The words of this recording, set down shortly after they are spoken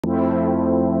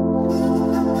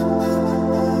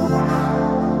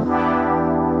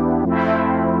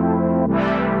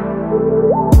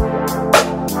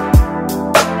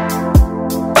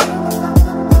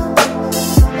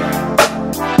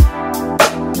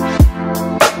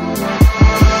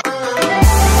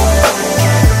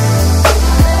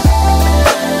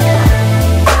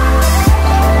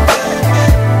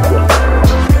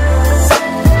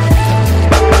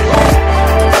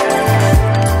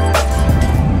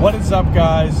What is up,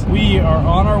 guys? We are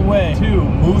on our way to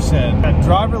Moosehead. Got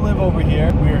driver live over here.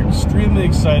 We are extremely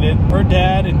excited. Her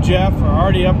dad and Jeff are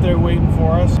already up there waiting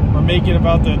for us. We're making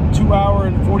about the 2 hour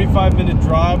and 45-minute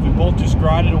drive. We both just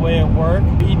grinded away at work.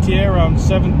 ETA around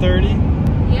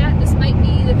 7:30. Yeah, this might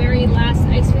be the very last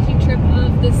ice fishing trip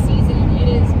of the season.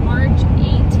 It is March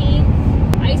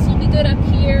 18th. Ice will be good up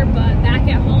here, but back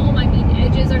at home, I mean,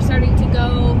 edges are starting to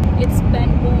go. It's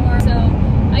been warm, so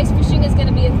ice fishing is going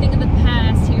to be a thing of the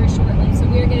past here shortly. So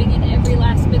we are getting in every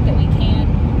last bit that we can,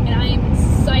 and I am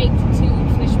psyched to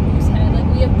fish Moosehead.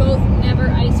 Like, we have both never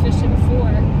ice fished it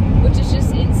before, which is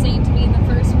just insane to me in the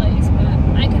first place, but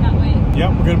I cannot wait.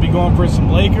 Yep, we're going to be going for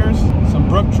some Lakers, some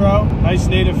brook trout, nice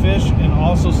native fish, and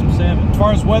also some salmon. As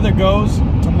far as weather goes,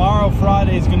 tomorrow,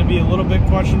 Friday, is going to be a little bit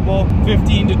questionable.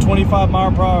 15 to 25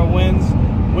 mile per hour winds,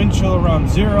 wind chill around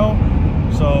 0.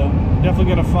 So definitely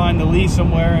going to find the lee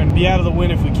somewhere and be out of the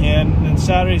wind if we can. And then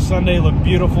Saturday, Sunday look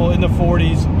beautiful in the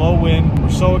 40s, low wind. We're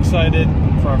so excited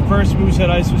for our first Moosehead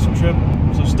ice fishing trip.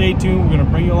 So stay tuned. We're going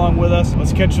to bring you along with us.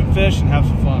 Let's catch some fish and have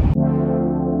some fun.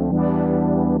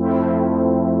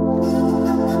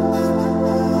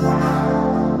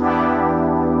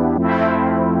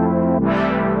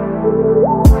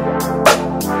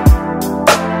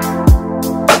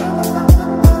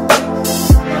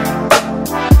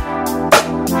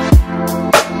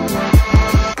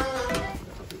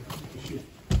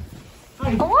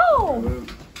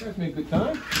 A good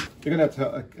time. You're gonna have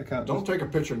to account. Don't take a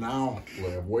picture now,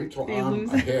 Liv. Wait till I'm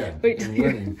ahead. Wait and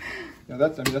winning. Yeah,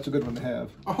 that's a good one to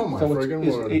have. Oh my so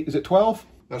friggin' word! Is it 12?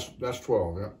 That's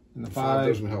 12. Yeah. And the 5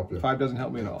 doesn't help you. 5 doesn't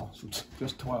help me at all. So it's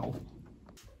just 12.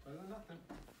 Nothing.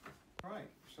 Right.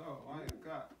 So I have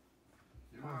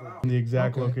got the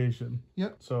exact location.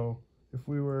 Yep. So if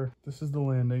we were, this is the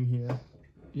landing here.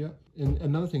 Yep. And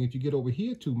another thing, if you get over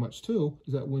here too much too,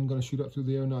 is that wind going to shoot up through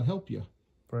there and not help you?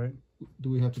 Right.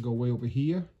 Do we have to go way over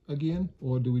here again,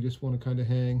 or do we just want to kind of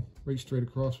hang right straight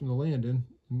across from the landing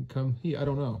and come here? I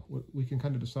don't know. We can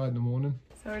kind of decide in the morning.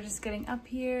 So we're just getting up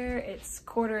here. It's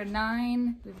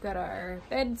 8:45. We've got our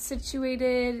bed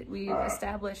situated. We've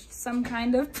established some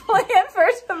kind of plan for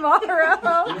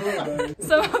tomorrow.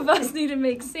 Some of us need to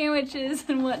make sandwiches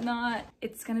and whatnot.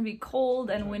 It's gonna be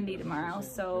cold and windy tomorrow,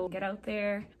 so get out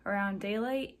there around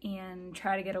daylight and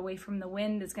try to get away from the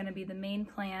wind is gonna be the main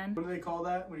plan. What do they call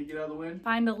that when you get out of the wind?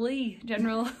 Find a lee,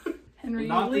 General Henry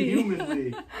Not Lee. the human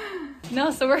lee.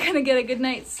 No, so we're gonna get a good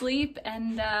night's sleep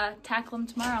and tackle them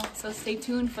tomorrow. So stay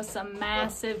tuned for some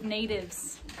massive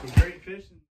natives. Some great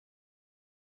fishing.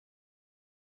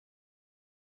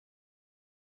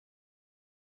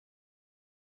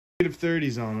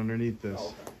 -30s on underneath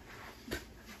this.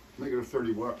 Negative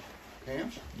 30 what?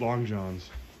 Pants? Long johns.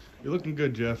 You're looking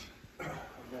good, Jeff.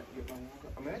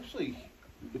 I'm actually,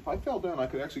 if I fell down, I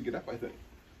could actually get up, I think.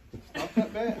 It's not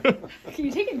that bad. Can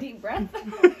you take a deep breath?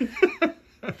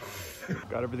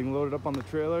 Got everything loaded up on the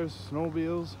trailers,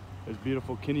 snowmobiles. There's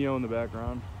beautiful Kineo in the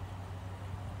background.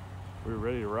 We're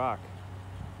ready to rock.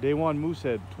 Day 1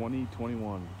 Moosehead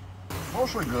 2021.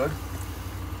 Mostly good.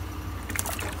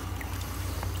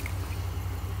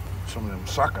 Some of them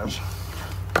suckers.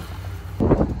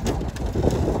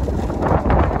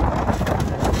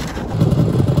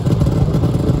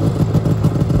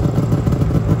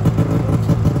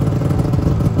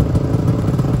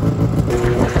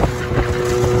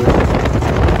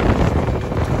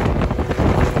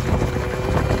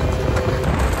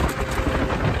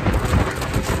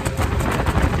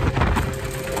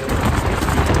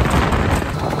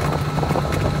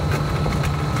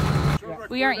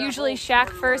 We aren't usually shack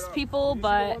first people,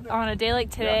 but on a day like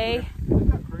today,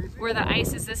 where the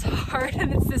ice is this hard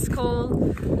and it's this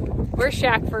cold, we're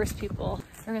shack first people.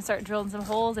 We're gonna start drilling some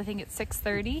holes. I think it's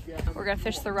 6:30. We're gonna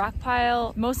fish the rock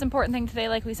pile. Most important thing today,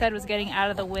 like we said, was getting out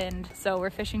of the wind. So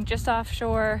we're fishing just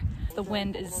offshore. The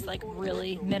wind is like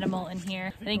really minimal in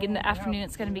here. I think in the afternoon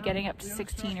it's gonna be getting up to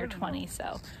 16 or 20.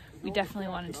 So we definitely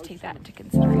wanted to take that into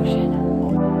consideration.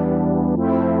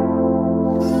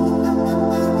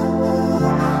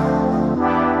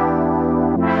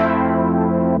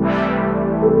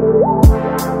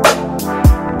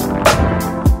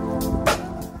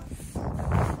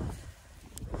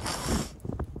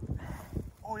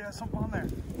 Something on there.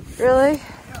 Really?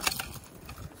 Yeah.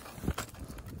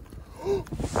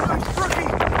 Nice brookie!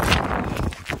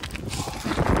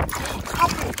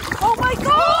 Oh my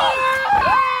god!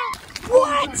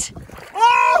 What?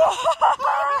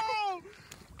 Oh!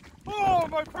 Oh,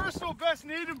 my personal best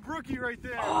native brookie right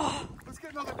there. Let's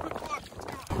get another quick look.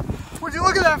 Would you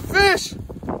look at that fish?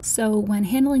 So when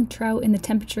handling trout in the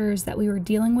temperatures that we were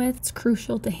dealing with, it's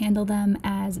crucial to handle them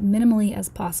as minimally as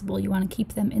possible. You want to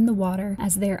keep them in the water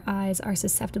as their eyes are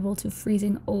susceptible to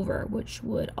freezing over, which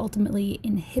would ultimately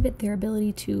inhibit their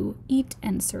ability to eat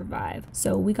and survive.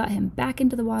 So we got him back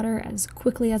into the water as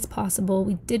quickly as possible.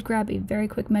 We did grab a very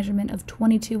quick measurement of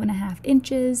 22.5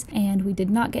 inches, and we did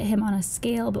not get him on a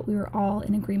scale, but we were all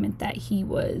in agreement that he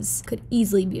could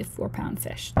easily be a 4-pound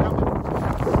fish.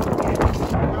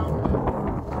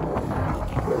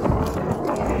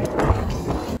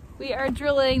 We are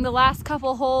drilling the last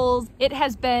couple holes. It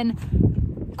has been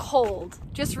cold,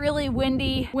 just really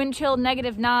windy, wind chill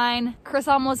 -9. Chris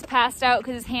almost passed out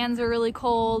because his hands are really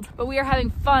cold, but we are having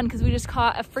fun because we just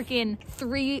caught a freaking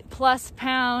 3+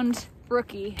 pound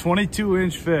brookie.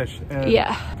 22-inch fish. And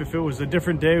yeah. If it was a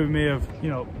different day, we may have, you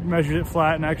know, measured it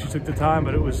flat and actually took the time,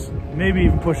 but it was maybe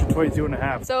even pushing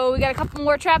 22.5. So we got a couple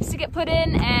more traps to get put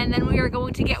in, and then we are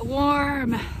going to get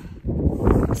warm.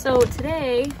 So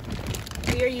today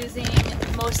we are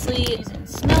mostly using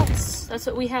smelt. That's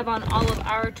what we have on all of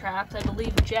our traps. I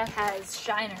believe Jeff has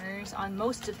shiners on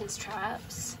most of his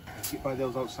traps. Get by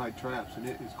those outside traps, and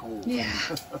it is cold. Yeah.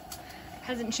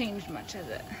 Hasn't changed much, has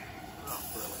it? Not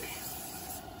really.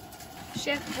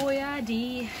 Chef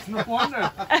Boyardee. No wonder.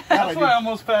 That's why I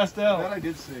almost passed out. That I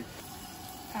did see.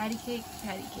 Patty cake,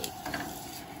 patty cake.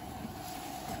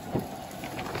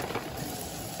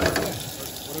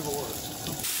 Whatever works.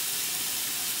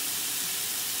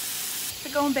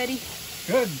 How's it going, Betty?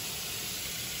 Good.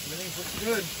 Everything's looking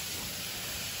good.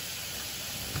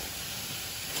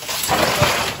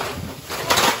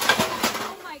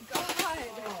 Oh my god.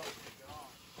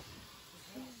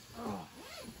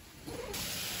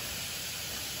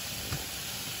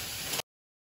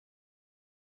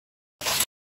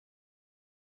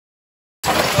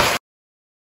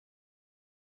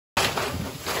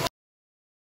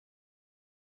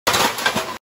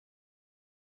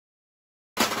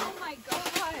 Oh my god.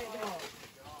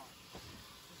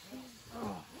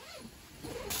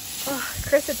 Oh,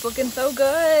 Chris, it's looking so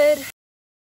good.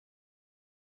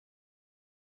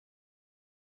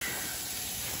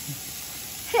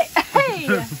 Hey,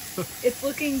 it's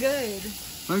looking good.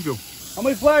 Thank you. How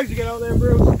many flags you get out there,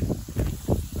 Bruce?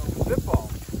 Zippo.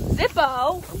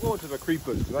 Zippo? I'm going to the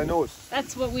creepers because I know it's.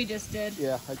 That's what we just did.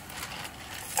 Yeah.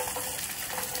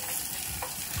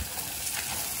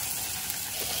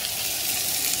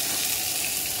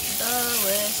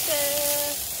 Delicious.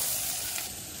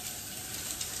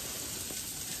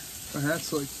 My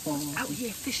hat's like falling Out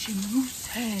here fishing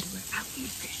Moosehead. We're out here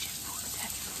fishing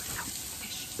Moosehead. We're out here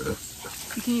fishing.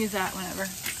 You can use that whenever.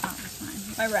 Oh, it's fine.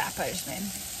 My wrap I just made.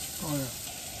 Oh yeah.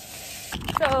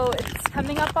 So it's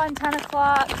coming up on 10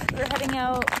 o'clock. We're heading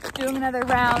out, doing another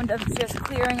round of just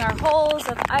clearing our holes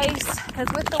of ice, because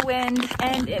with the wind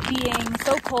and it being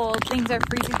so cold, things are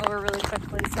freezing over really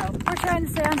quickly. So we're trying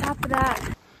to stay on top of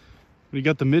that. We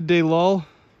got the midday lull.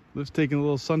 Liv's taking a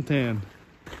little suntan.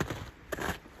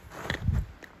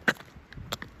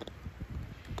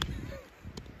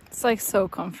 It's like so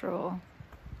comfortable.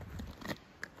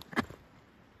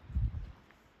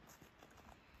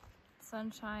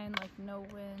 Sunshine, like no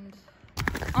wind.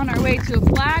 On our way to a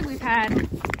flag, we've had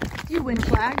a few wind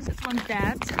flags. This one's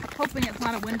Dad's. Hoping it's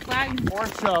not a wind flag. Or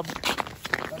chub.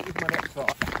 That was my next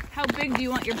thought. How big do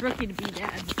you want your brookie to be,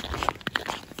 Dad?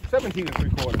 17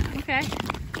 3/4. Okay.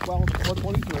 Well,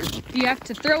 23. You have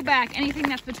to throw back anything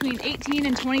that's between 18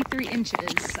 and 23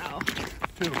 inches, so.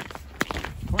 2.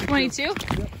 22? Yep.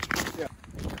 Yeah.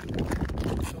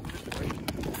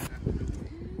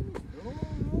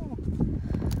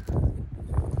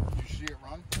 Did you see it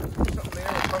run? Something there,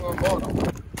 it's hung on bottom.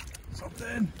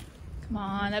 Something. Come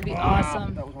on, that'd be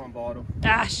awesome. That was on bottom.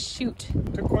 Ah, shoot.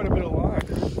 Took quite a bit of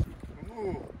line.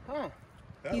 Ooh, huh.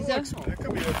 That He's looks, that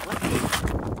could be a brookie.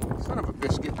 Son of a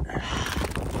biscuit.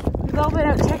 We've all been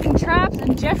out checking traps,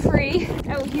 and Jeffrey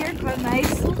out here got a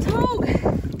nice little togue.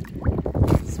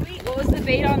 Sweet. What was the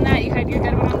bait on that? You had your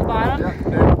dead one on the bottom?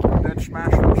 Yeah, Ned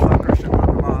smashed them sucker sitting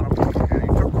on the bottom. And he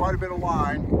took quite a bit of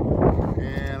line.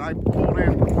 And I pulled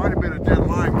in quite a bit of dead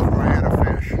line before I had a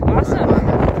fish. Awesome. I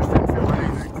just didn't feel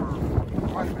anything for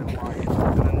quite a bit of line.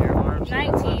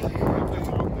 19.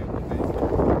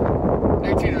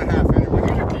 18 and a half anyway.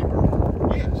 He's a keeper.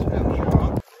 Yes, yeah, sure.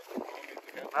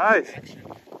 Nice.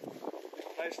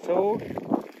 Nice toad.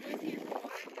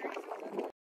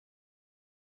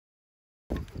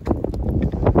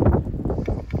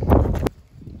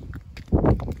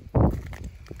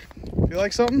 You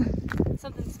like something?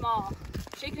 Something small.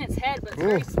 Shaking its head, but it's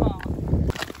very small.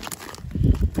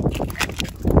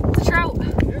 It's a trout.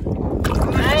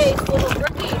 Nice little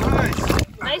brookie. Nice.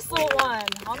 Nice little one.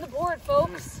 On the board,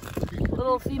 folks.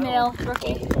 Little female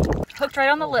brookie. Hooked right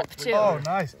on the lip too. Oh,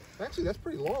 nice. Actually, that's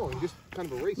pretty long. Just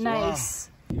kind of a race. Nice.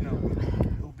 You know,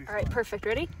 All right, perfect.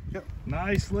 Ready? yep.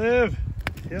 Nice, Liv.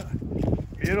 Yeah.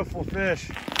 Beautiful fish.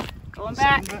 Going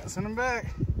back. Send him back.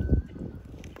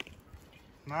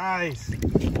 Nice.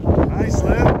 Nice,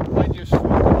 Liv. I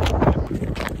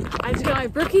just got my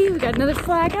brookie. We got another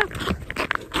flag up.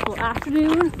 Little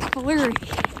afternoon flurry.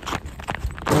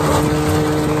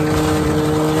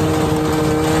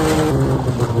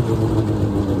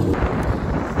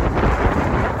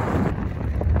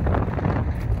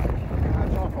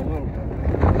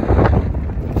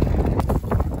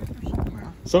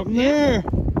 Something there.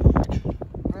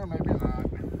 Well, maybe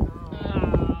not.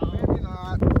 Maybe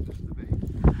not.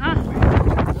 Huh?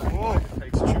 Whoa,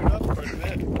 it's chewed up quite a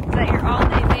bit. Is that your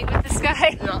all-day mate with this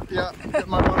guy? Yeah. Get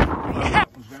my money. That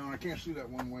was down. I can't see that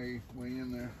one way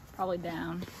in there. Probably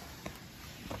down.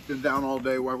 Been down all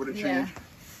day. Why would it change?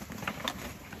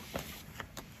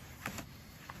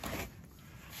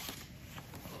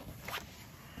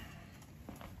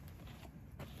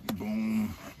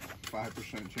 Boom.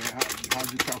 5% chance.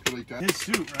 How'd you calculate that? His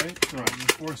suit, right? So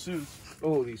there's 4 suits.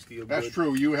 Oh, these feel That's good.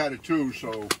 true. You had it too,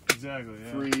 so Exactly,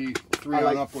 yeah. three I on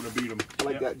like- up would have beat him. I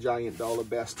like that giant dollar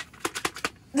best.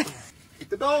 Get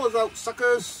the dollars out,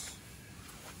 suckers.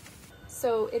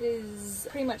 So it is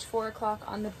pretty much 4 o'clock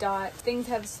on the dot. Things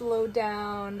have slowed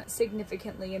down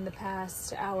significantly in the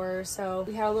past hour or so.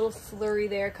 We had a little flurry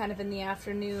there kind of in the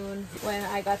afternoon when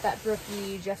I got that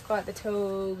brookie. Jeff got the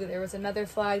togue. There was another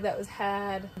flag that was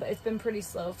had, but it's been pretty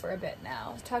slow for a bit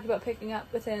now. Talked about picking up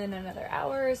within another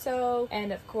hour or so,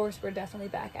 and of course we're definitely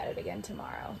back at it again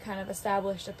tomorrow. Kind of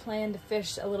established a plan to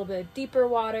fish a little bit deeper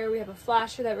water. We have a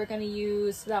flasher that we're going to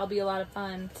use, so that'll be a lot of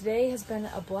fun. Today has been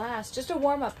a blast. Just a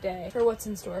warm-up day for what's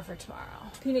in store for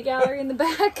tomorrow. Peanut gallery in the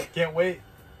back. Can't wait.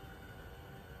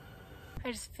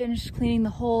 I just finished cleaning the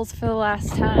holes for the last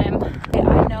time.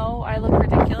 I know I look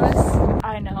ridiculous.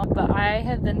 I know, but I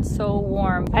have been so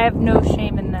warm. I have no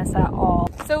shame in this at all.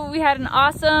 So we had an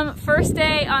awesome first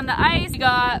day on the ice. We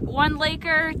got 1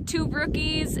 Laker, 2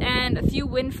 brookies, and a few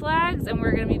wind flags, and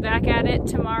we're gonna be back at it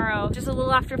tomorrow. Just a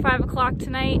little after 5 o'clock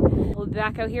tonight. We'll be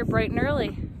back out here bright and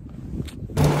early.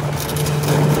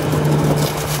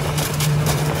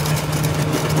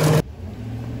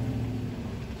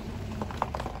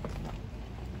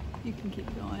 You can keep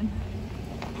going.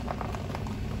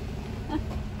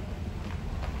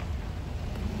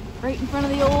 Right in front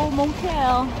of the old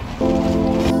motel.